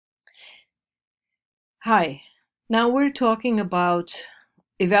Hi. Now we're talking about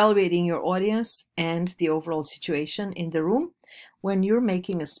evaluating your audience and the overall situation in the room when you're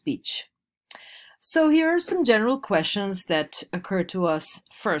making a speech. So here are some general questions that occur to us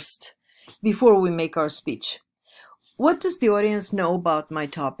first before we make our speech. What does the audience know about my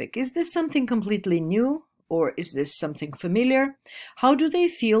topic? Is this something completely new or is this something familiar? How do they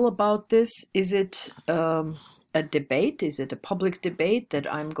feel about this? Is it a debate? Is it a public debate that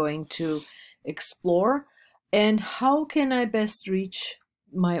I'm going to explore? And how can I best reach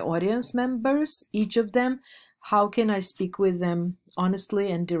my audience members, each of them? How can I speak with them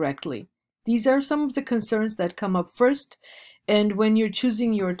honestly and directly? These are some of the concerns that come up first. And when you're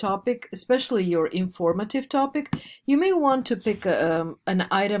choosing your topic, especially your informative topic, you may want to pick an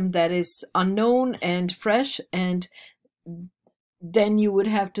item that is unknown and fresh, and then you would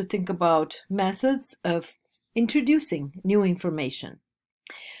have to think about methods of introducing new information.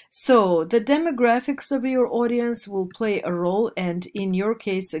 So the demographics of your audience will play a role, and in your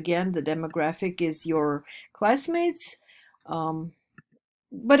case, again, the demographic is your classmates. Um,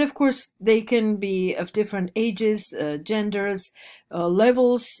 but of course, they can be of different ages, genders,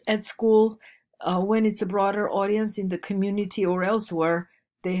 levels at school. When it's a broader audience in the community or elsewhere,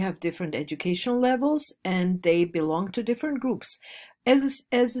 they have different educational levels and they belong to different groups. As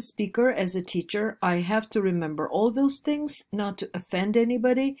a speaker, as a teacher, I have to remember all those things, not to offend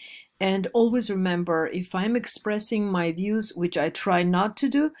anybody, and always remember if I'm expressing my views, which I try not to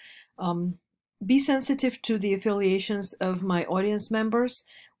do, um, be sensitive to the affiliations of my audience members,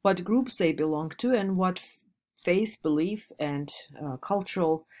 what groups they belong to, and what faith, belief, and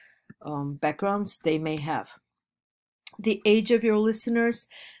cultural backgrounds they may have. The age of your listeners,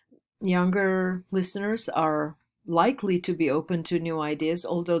 younger listeners are likely to be open to new ideas,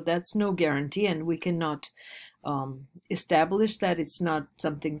 although that's no guarantee, and we cannot establish that. It's not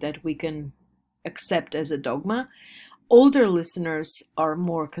something that we can accept as a dogma. Older listeners are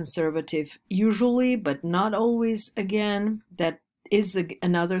more conservative, usually, but not always. Again, that is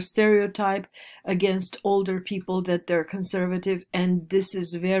another stereotype against older people, that they're conservative, and this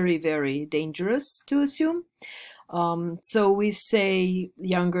is very, very dangerous to assume. So we say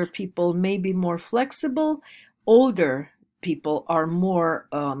younger people may be more flexible, older people are more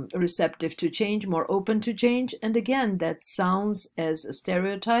receptive to change, more open to change. And again, that sounds as a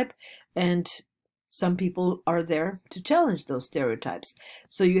stereotype, and some people are there to challenge those stereotypes.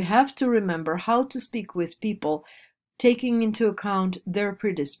 So you have to remember how to speak with people, taking into account their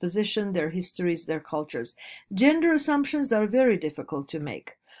predisposition, their histories, their cultures. Gender assumptions are very difficult to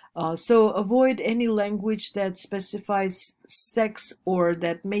make. So avoid any language that specifies sex or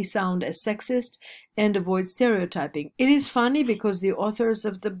that may sound as sexist, and avoid stereotyping. It is funny because the authors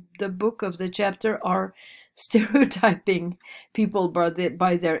of the book, of the chapter, are stereotyping people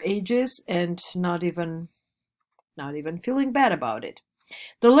by their ages and not even feeling bad about it.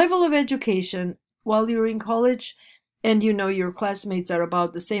 The level of education while you're in college and you know your classmates are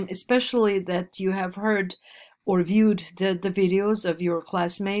about the same, especially that you have heard or viewed the videos of your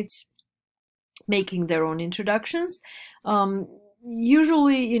classmates making their own introductions.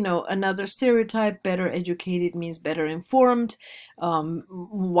 Usually, another stereotype, better educated means better informed,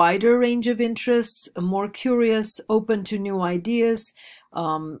 wider range of interests, more curious, open to new ideas,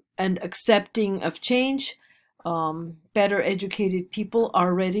 and accepting of change. Better educated people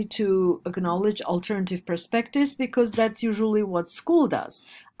are ready to acknowledge alternative perspectives because that's usually what school does.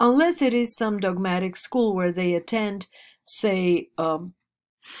 Unless it is some dogmatic school where they attend, say,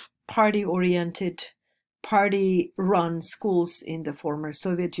 party-oriented, party-run schools in the former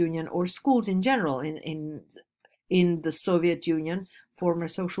Soviet Union, or schools in general in the Soviet Union, former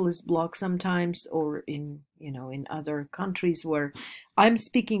socialist bloc sometimes, or in other countries where I'm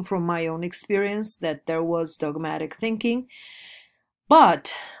speaking from my own experience that there was dogmatic thinking.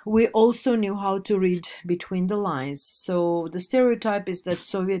 But we also knew how to read between the lines. So the stereotype is that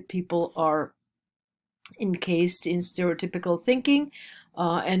Soviet people are encased in stereotypical thinking,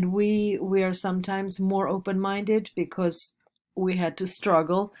 and we are sometimes more open-minded because we had to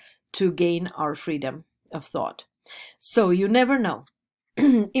struggle to gain our freedom of thought. So you never know.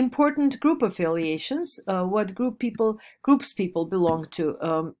 Important group affiliations, what groups people belong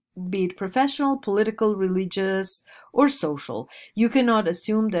to, be it professional, political, religious, or social. You cannot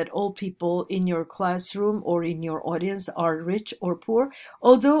assume that all people in your classroom or in your audience are rich or poor,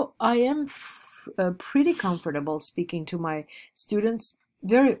 although I am pretty comfortable speaking to my students.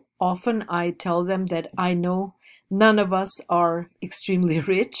 Very often I tell them that I know none of us are extremely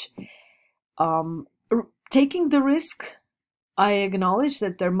rich. Um, Taking the risk, I acknowledge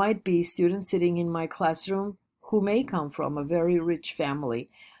that there might be students sitting in my classroom who may come from a very rich family.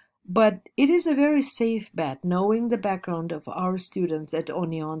 But it is a very safe bet, knowing the background of our students at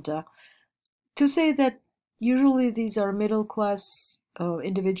Oneonta, to say that usually these are middle class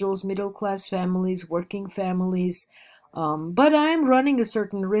individuals, middle class families, working families. But I'm running a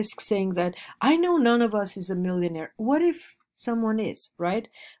certain risk saying that I know none of us is a millionaire. What if someone is, right?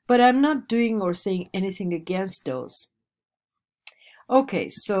 But I'm not doing or saying anything against those. Okay,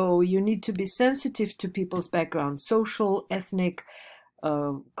 so you need to be sensitive to people's background, social, ethnic,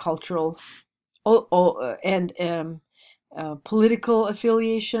 cultural, and political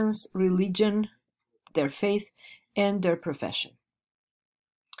affiliations, religion, their faith, and their profession.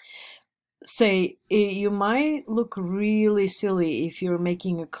 Say, you might look really silly if you're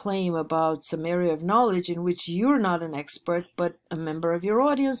making a claim about some area of knowledge in which you're not an expert, but a member of your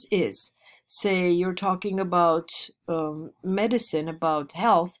audience is. Say you're talking about medicine, about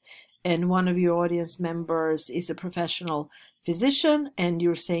health, and one of your audience members is a professional physician, and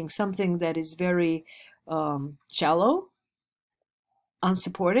you're saying something that is very shallow,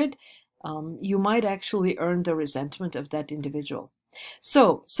 unsupported, you might actually earn the resentment of that individual.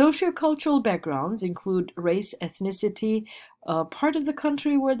 So, sociocultural backgrounds include race, ethnicity, part of the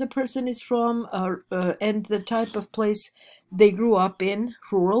country where the person is from, and the type of place they grew up in,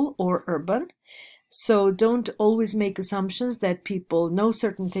 rural or urban. So don't always make assumptions that people know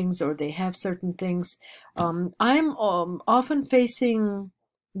certain things or they have certain things. I'm often facing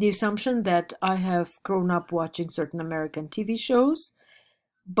the assumption that I have grown up watching certain American TV shows,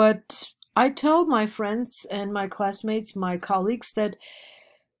 but I tell my friends and my classmates, my colleagues, that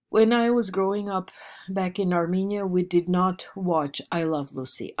when I was growing up back in Armenia, we did not watch I Love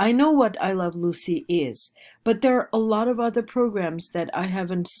Lucy. I know what I Love Lucy is, but there are a lot of other programs that I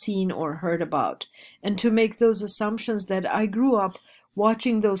haven't seen or heard about. And to make those assumptions that I grew up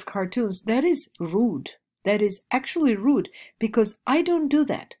watching those cartoons, that is rude. That is actually rude, because I don't do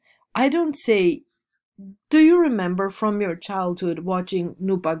that. I don't say, do you remember from your childhood watching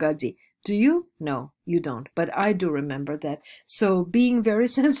Nupagazi? Do you? No, you don't. But I do remember that. So being very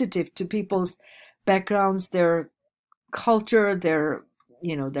sensitive to people's backgrounds, their culture, their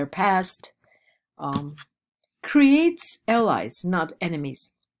past, creates allies, not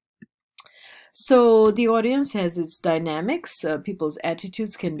enemies. So the audience has its dynamics. People's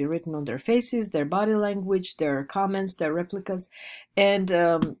attitudes can be written on their faces, their body language, their comments, their replicas. And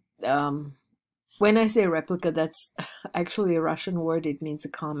when I say replica, that's actually a Russian word. It means a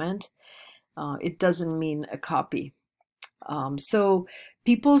comment. It doesn't mean a copy. So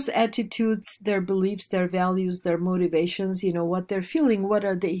people's attitudes, their beliefs, their values, their motivations, what they're feeling, what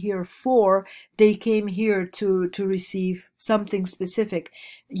are they here for? They came here to receive something specific.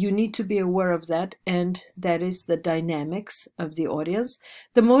 You need to be aware of that, and that is the dynamics of the audience.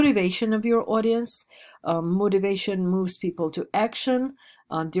 The motivation of your audience. Motivation moves people to action,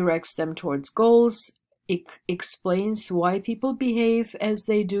 directs them towards goals. It explains why people behave as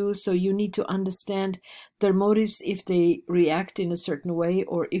they do, so you need to understand their motives if they react in a certain way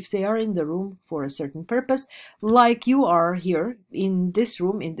or if they are in the room for a certain purpose, like you are here in this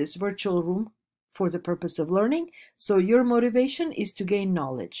room, in this virtual room, for the purpose of learning. So your motivation is to gain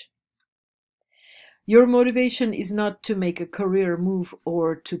knowledge. Your motivation is not to make a career move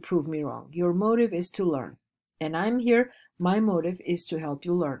or to prove me wrong. Your motive is to learn. And I'm here. My motive is to help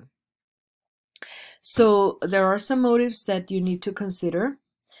you learn. So there are some motives that you need to consider.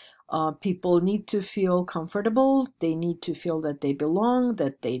 People need to feel comfortable. They need to feel that they belong,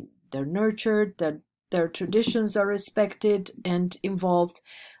 that they're nurtured, that their traditions are respected and involved,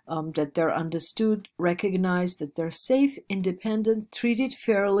 that they're understood, recognized, that they're safe, independent, treated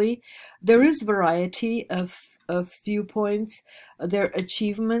fairly. There is variety of viewpoints. Their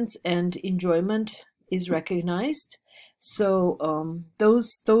achievements and enjoyment is recognized. So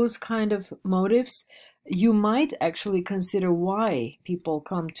those kind of motives, you might actually consider why people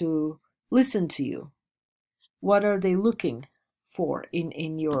come to listen to you. What are they looking for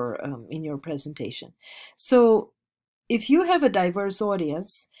in your presentation? So if you have a diverse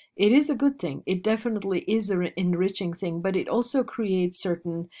audience, it is a good thing. It definitely is an enriching thing, but it also creates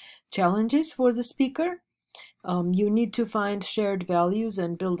certain challenges for the speaker. You need to find shared values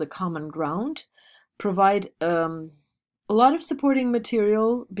and build a common ground. Provide a lot of supporting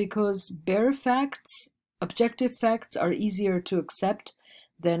material, because bare facts, objective facts, are easier to accept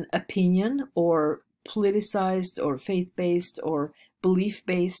than opinion or politicized or faith-based or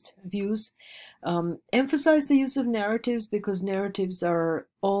belief-based views. Emphasize the use of narratives, because narratives are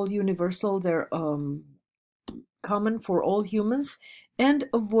all universal. They're common for all humans. And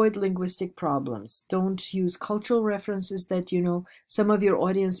avoid linguistic problems. Don't use cultural references that some of your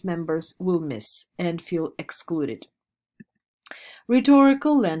audience members will miss and feel excluded.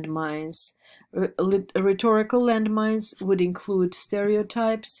 Rhetorical landmines. Rhetorical landmines would include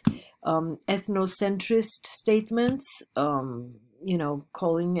stereotypes, ethnocentrist statements,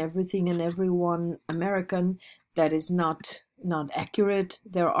 calling everything and everyone American. That is not accurate.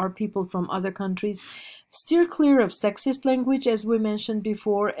 There are people from other countries. Steer clear of sexist language, as we mentioned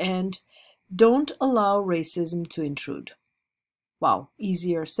before, and don't allow racism to intrude. Wow,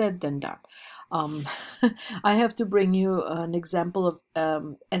 easier said than done. I have to bring you an example of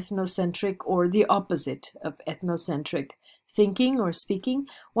ethnocentric, or the opposite of ethnocentric, thinking or speaking.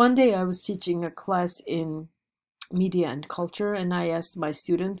 One day I was teaching a class in media and culture, and I asked my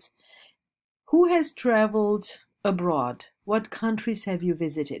students, who has traveled abroad? What countries have you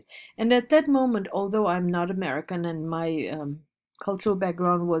visited? And at that moment, although I'm not American and my cultural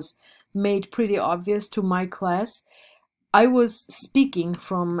background was made pretty obvious to my class, I was speaking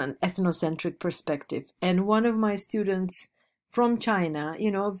from an ethnocentric perspective. And one of my students from China,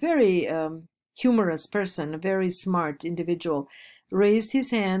 a very humorous person, a very smart individual, raised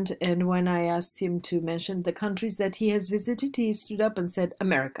his hand, and when I asked him to mention the countries that he has visited, he stood up and said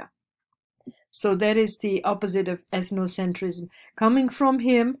America. So that is the opposite of ethnocentrism coming from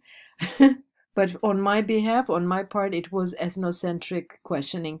him. But on my behalf, on my part, it was ethnocentric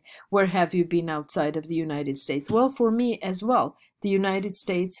questioning. Where have you been outside of the United States? Well, for me as well, the United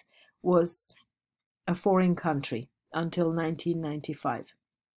States was a foreign country until 1995.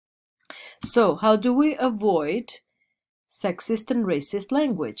 So how do we avoid sexist and racist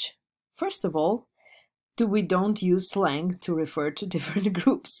language? First of all, we don't use slang to refer to different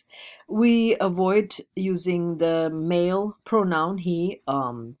groups. We avoid using the male pronoun he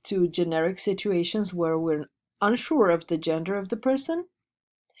to generic situations where we're unsure of the gender of the person.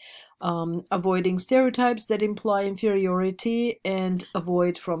 Avoiding stereotypes that imply inferiority, and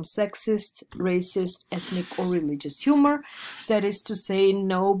avoid from sexist, racist, ethnic, or religious humor. That is to say,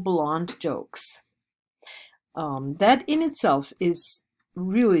 no blunt jokes. That in itself is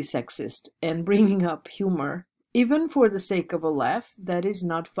really sexist, and bringing up humor, even for the sake of a laugh, that is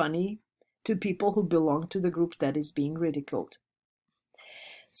not funny to people who belong to the group that is being ridiculed.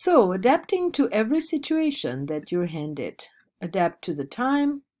 So, adapting to every situation that you're handed. Adapt to the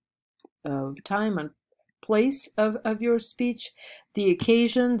time and place of your speech, the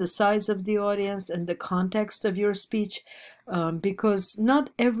occasion, the size of the audience, and the context of your speech, because not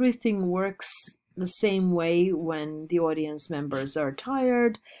everything works the same way when the audience members are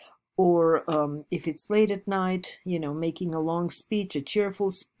tired, or if it's late at night, making a long speech, a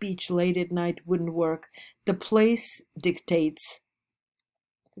cheerful speech late at night wouldn't work. The place dictates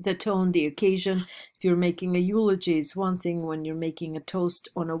the tone, the occasion. If you're making a eulogy, it's one thing. When you're making a toast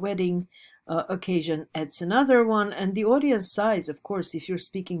on a wedding occasion, it's another one. And the audience size, of course, if you're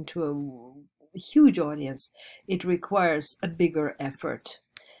speaking to a huge audience, it requires a bigger effort.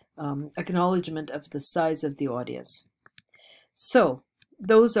 Acknowledgement of the size of the audience. So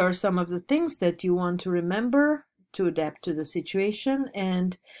those are some of the things that you want to remember to adapt to the situation,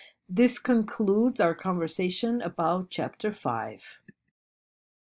 and this concludes our conversation about Chapter 5.